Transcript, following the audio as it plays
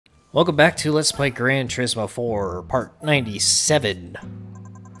Welcome back to Let's Play Gran Turismo 4, Part 97.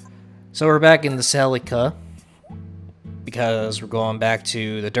 So we're back in the Celica, because we're going back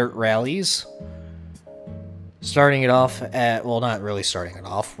to the dirt rallies. Starting it off at, well, not really starting it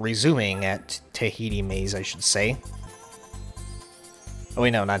off, resuming at Tahiti Maze, I should say. Oh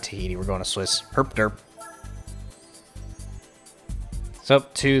wait, no, not Tahiti, we're going to Swiss. Herp derp. So,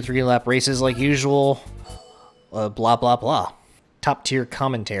 2 3-lap races like usual. Blah blah blah. Top tier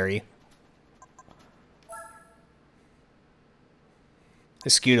commentary.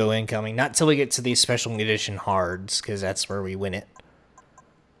 Escudo incoming. Not till we get to these special edition hards, because that's where we win it.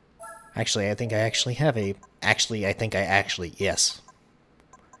 Actually, I think I actually have a... yes.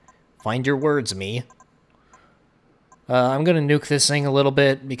 Find your words, me. I'm gonna nuke this thing a little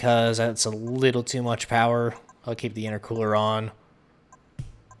bit, because that's a little too much power. I'll keep the intercooler on.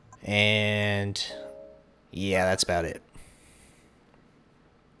 And... yeah, that's about it.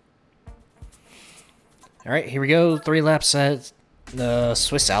 Alright, here we go. 3 laps at the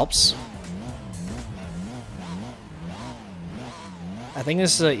Swiss Alps. I think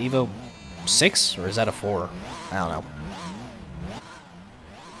this is a Evo 6, or is that a 4? I don't know.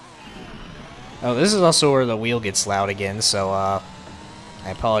 Oh, this is also where the wheel gets loud again, so I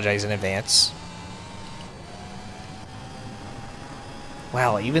apologize in advance.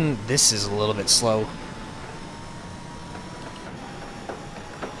 Wow, even this is a little bit slow.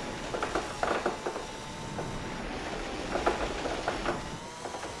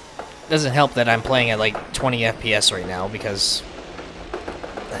 Doesn't help that I'm playing at like 20 FPS right now because...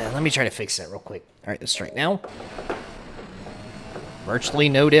 let me try to fix that real quick. Alright, let's try it now. Virtually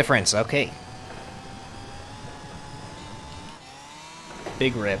no difference, okay.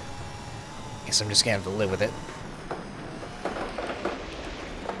 Big rip. Guess I'm just gonna have to live with it.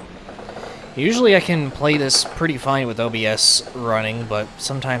 Usually I can play this pretty fine with OBS running, but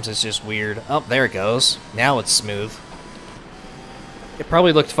sometimes it's just weird. Oh, there it goes. Now it's smooth. It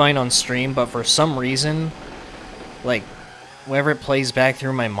probably looked fine on stream, but for some reason, like, whenever it plays back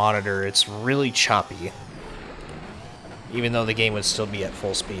through my monitor, it's really choppy. Even though the game would still be at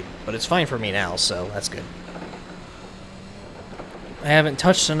full speed. But it's fine for me now, so that's good. I haven't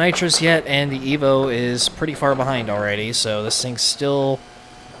touched the nitrous yet, and the Evo is pretty far behind already, so this thing still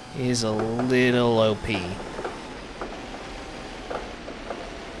is a little OP.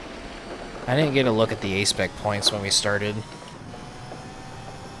 I didn't get a look at the A-spec points when we started.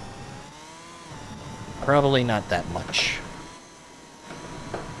 Probably not that much.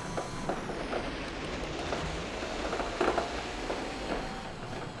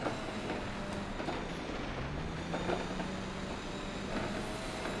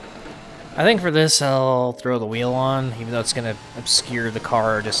 I think for this I'll throw the wheel on, even though it's going to obscure the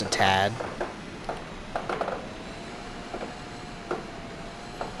car just a tad.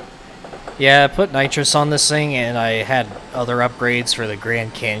 Yeah, I put nitrous on this thing, and I had other upgrades for the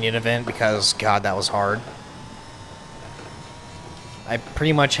Grand Canyon event because, God, that was hard. I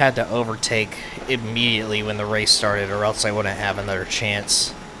pretty much had to overtake immediately when the race started, or else I wouldn't have another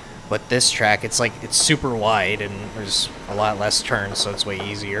chance. But this track, it's like, it's super wide, and there's a lot less turns, so it's way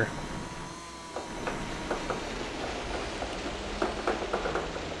easier.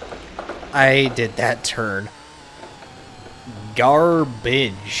 I did that turn.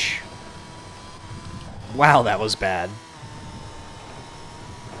 Garbage. Wow, that was bad.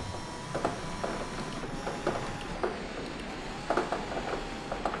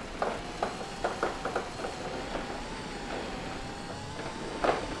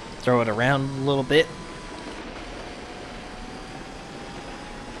 Throw it around a little bit.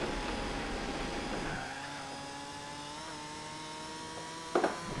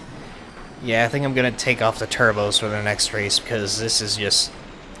 Yeah, I think I'm gonna take off the turbos for the next race because this is just...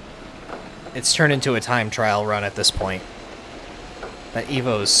 it's turned into a time trial run at this point. That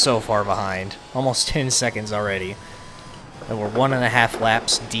Evo is so far behind. Almost 10 seconds already. And we're 1.5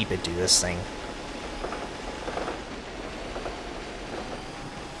 laps deep into this thing.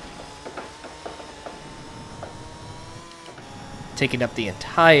 Taking up the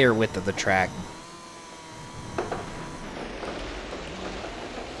entire width of the track.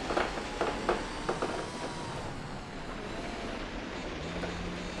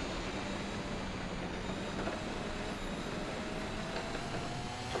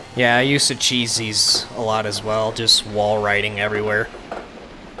 Yeah, I used to cheese these a lot as well, just wall riding everywhere.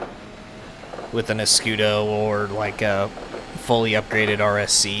 With an Escudo or like a fully upgraded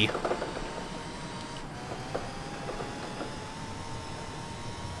RSC.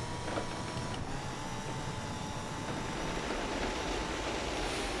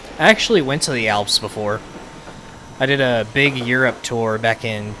 I actually went to the Alps before. I did a big Europe tour back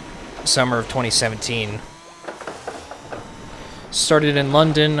in summer of 2017. Started in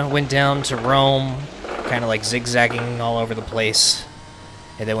London, went down to Rome, kind of like zigzagging all over the place,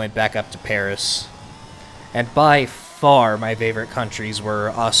 and then went back up to Paris. And by far, my favorite countries were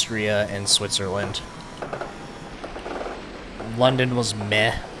Austria and Switzerland. London was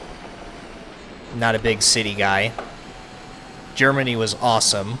meh. Not a big city guy. Germany was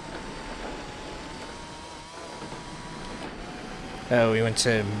awesome. Oh, we went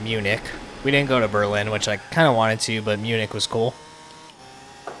to Munich. We didn't go to Berlin, which I kind of wanted to, but Munich was cool.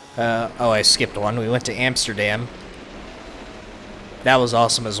 Oh, I skipped one. We went to Amsterdam. That was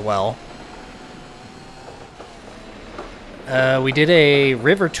awesome as well. We did a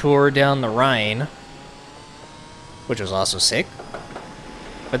river tour down the Rhine, which was also sick.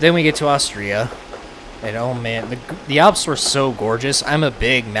 But then we get to Austria, and oh man, the Alps were so gorgeous. I'm a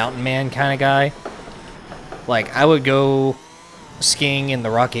big mountain man kind of guy. Like, I would go skiing in the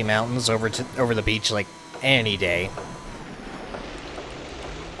Rocky Mountains over the beach like any day.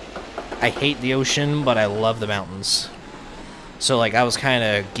 I hate the ocean, but I love the mountains. So like I was kind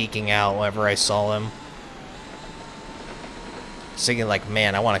of geeking out whenever I saw them. Thinking like,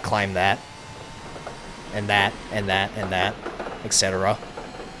 man, I want to climb that. And that, and that, and that, etc.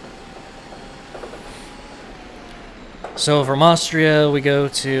 So from Austria we go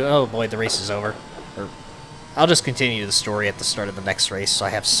to, oh boy, the race is over. I'll just continue the story at the start of the next race, so I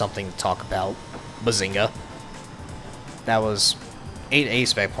have something to talk about. Bazinga. That was 8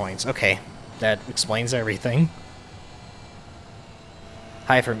 A-spec points. Okay, that explains everything.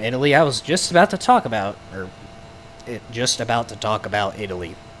 Hi from Italy. I was just about to talk about,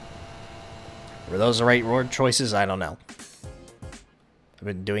 Italy. Were those the right word choices? I don't know. I've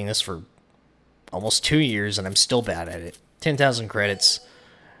been doing this for almost 2 years, and I'm still bad at it. 10,000 credits.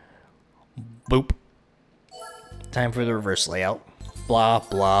 Boop. Time for the reverse layout. Blah,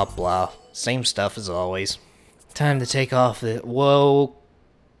 blah, blah. Same stuff as always. Time to take off the... Whoa.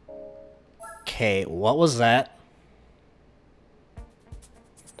 Okay, what was that?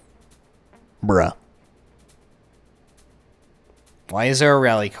 Bruh. Why is there a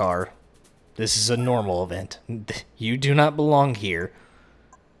rally car? This is a normal event. You do not belong here.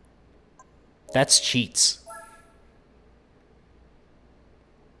 That's cheats.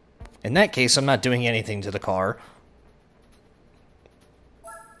 In that case, I'm not doing anything to the car.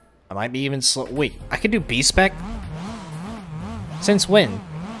 I might be even slow. Wait, I could do B-spec? Since when?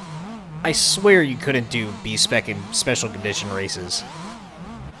 I swear you couldn't do B-spec in special condition races.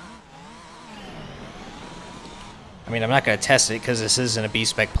 I mean, I'm not going to test it because this isn't a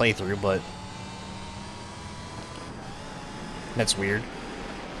B-spec playthrough, but... that's weird.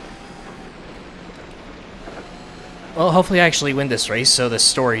 Well, hopefully I actually win this race so the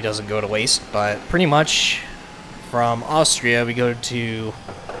story doesn't go to waste, but pretty much from Austria we go to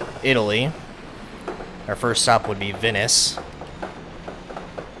Italy. Our first stop would be Venice.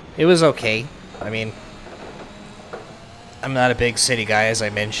 It was okay. I mean, I'm not a big city guy, as I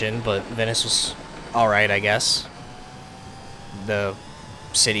mentioned, but Venice was alright, I guess. The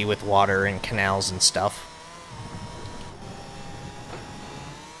city with water and canals and stuff.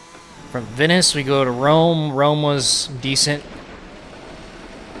 From Venice, we go to Rome. Rome was decent.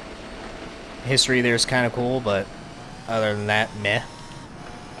 History there's kind of cool, but other than that, meh.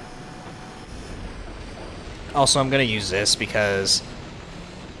 Also, I'm going to use this because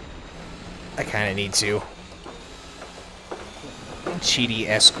I kind of need to. Cheaty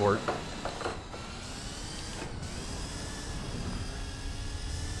escort.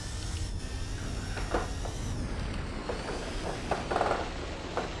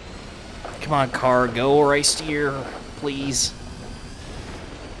 Come on, car, go right steer, please.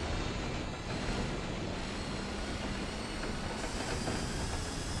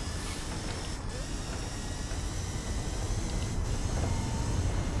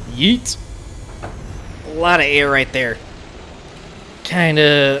 Yeet. A lot of air right there.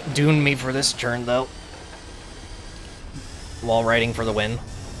 Kinda doomed me for this turn, though. While riding for the win.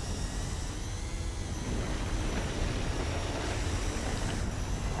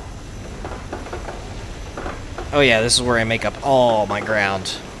 Oh yeah, this is where I make up all my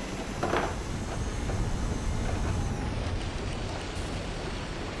ground.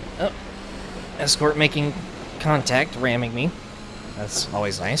 Oh. Escort making contact, ramming me. That's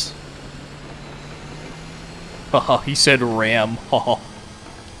always nice. Haha, he said ram. Haha.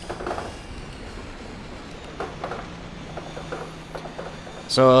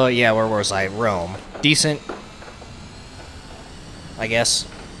 So, yeah, where was I? Rome. Decent. I guess.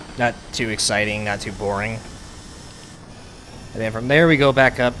 Not too exciting, not too boring. And then from there we go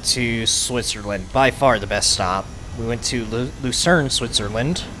back up to Switzerland. By far the best stop. We went to Lucerne,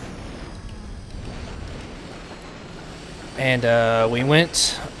 Switzerland. And we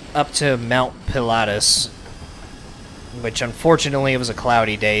went up to Mount Pilatus, which unfortunately it was a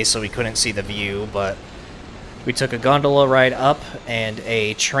cloudy day, so we couldn't see the view, but we took a gondola ride up and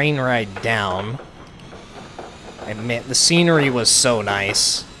a train ride down. And man, the scenery was so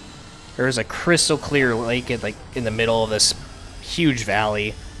nice. There was a crystal clear lake in the middle of this huge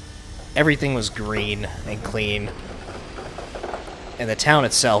valley. Everything was green and clean. And the town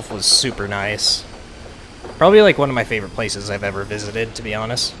itself was super nice. Probably like one of my favorite places I've ever visited, to be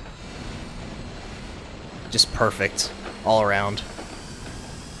honest. Just perfect all around.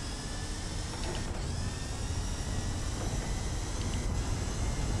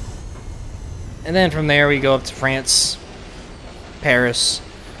 And then from there we go up to France, Paris.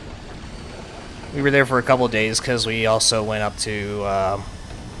 We were there for a couple of days because we also went up to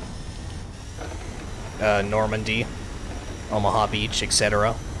Normandy, Omaha Beach,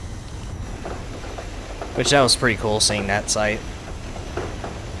 etc. Which that was pretty cool seeing that site.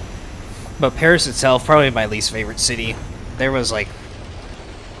 But Paris itself, probably my least favorite city. There was like,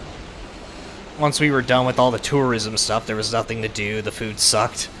 once we were done with all the tourism stuff, there was nothing to do. The food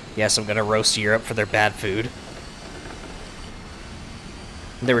sucked. Yes, I'm gonna roast Europe for their bad food.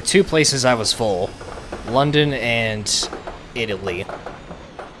 There were two places I was full. London and Italy.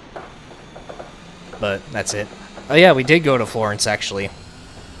 But that's it. Oh yeah, we did go to Florence, actually.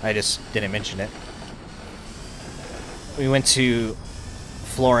 I just didn't mention it. We went to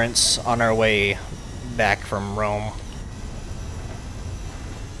Florence on our way back from Rome.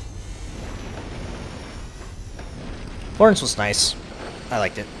 Florence was nice. I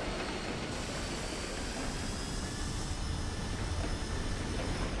liked it.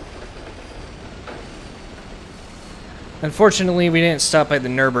 Unfortunately, we didn't stop by the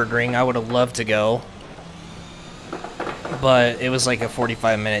Nürburgring. I would have loved to go. But it was like a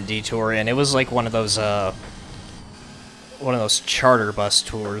 45-minute detour, and it was like one of those charter bus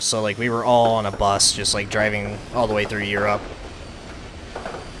tours. So like we were all on a bus, just like driving all the way through Europe.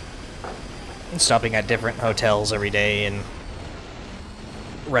 And stopping at different hotels every day and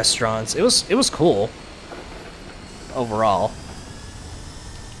restaurants. It was cool overall.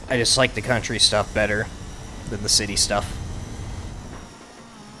 I just like the country stuff better than the city stuff.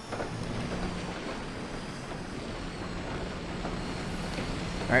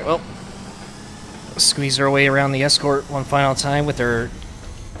 Alright, well, squeeze our way around the Escort one final time with our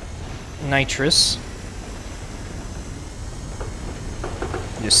nitrous.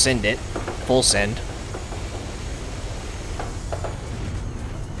 Just send it. Full send.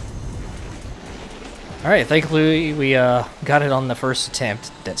 Alright, thankfully we got it on the first attempt.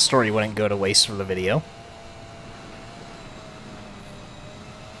 That story wouldn't go to waste for the video.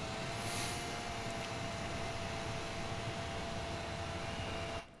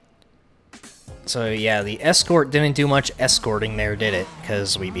 So yeah, the Escort didn't do much escorting there, did it?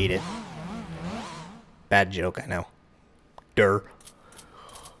 Because we beat it. Bad joke, I know. Durr.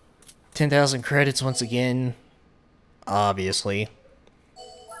 10,000 credits once again. Obviously.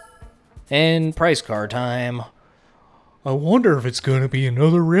 And price car time. I wonder if it's gonna be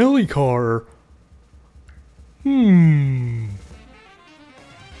another rally car. No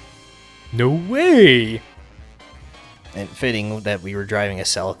way! And fitting that we were driving a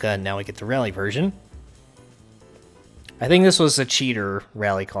Celica and now we get the rally version. I think this was a cheater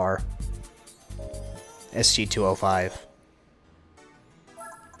rally car. SG205.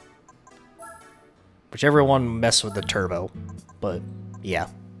 Whichever one messed with the turbo. But, yeah.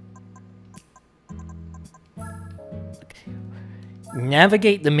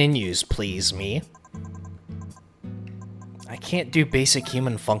 Navigate the menus, please, me. I can't do basic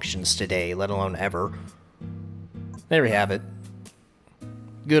human functions today, let alone ever. There we have it.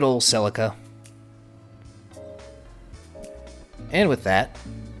 Good old Celica. And with that,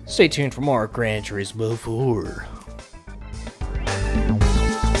 stay tuned for more Gran Turismo 4.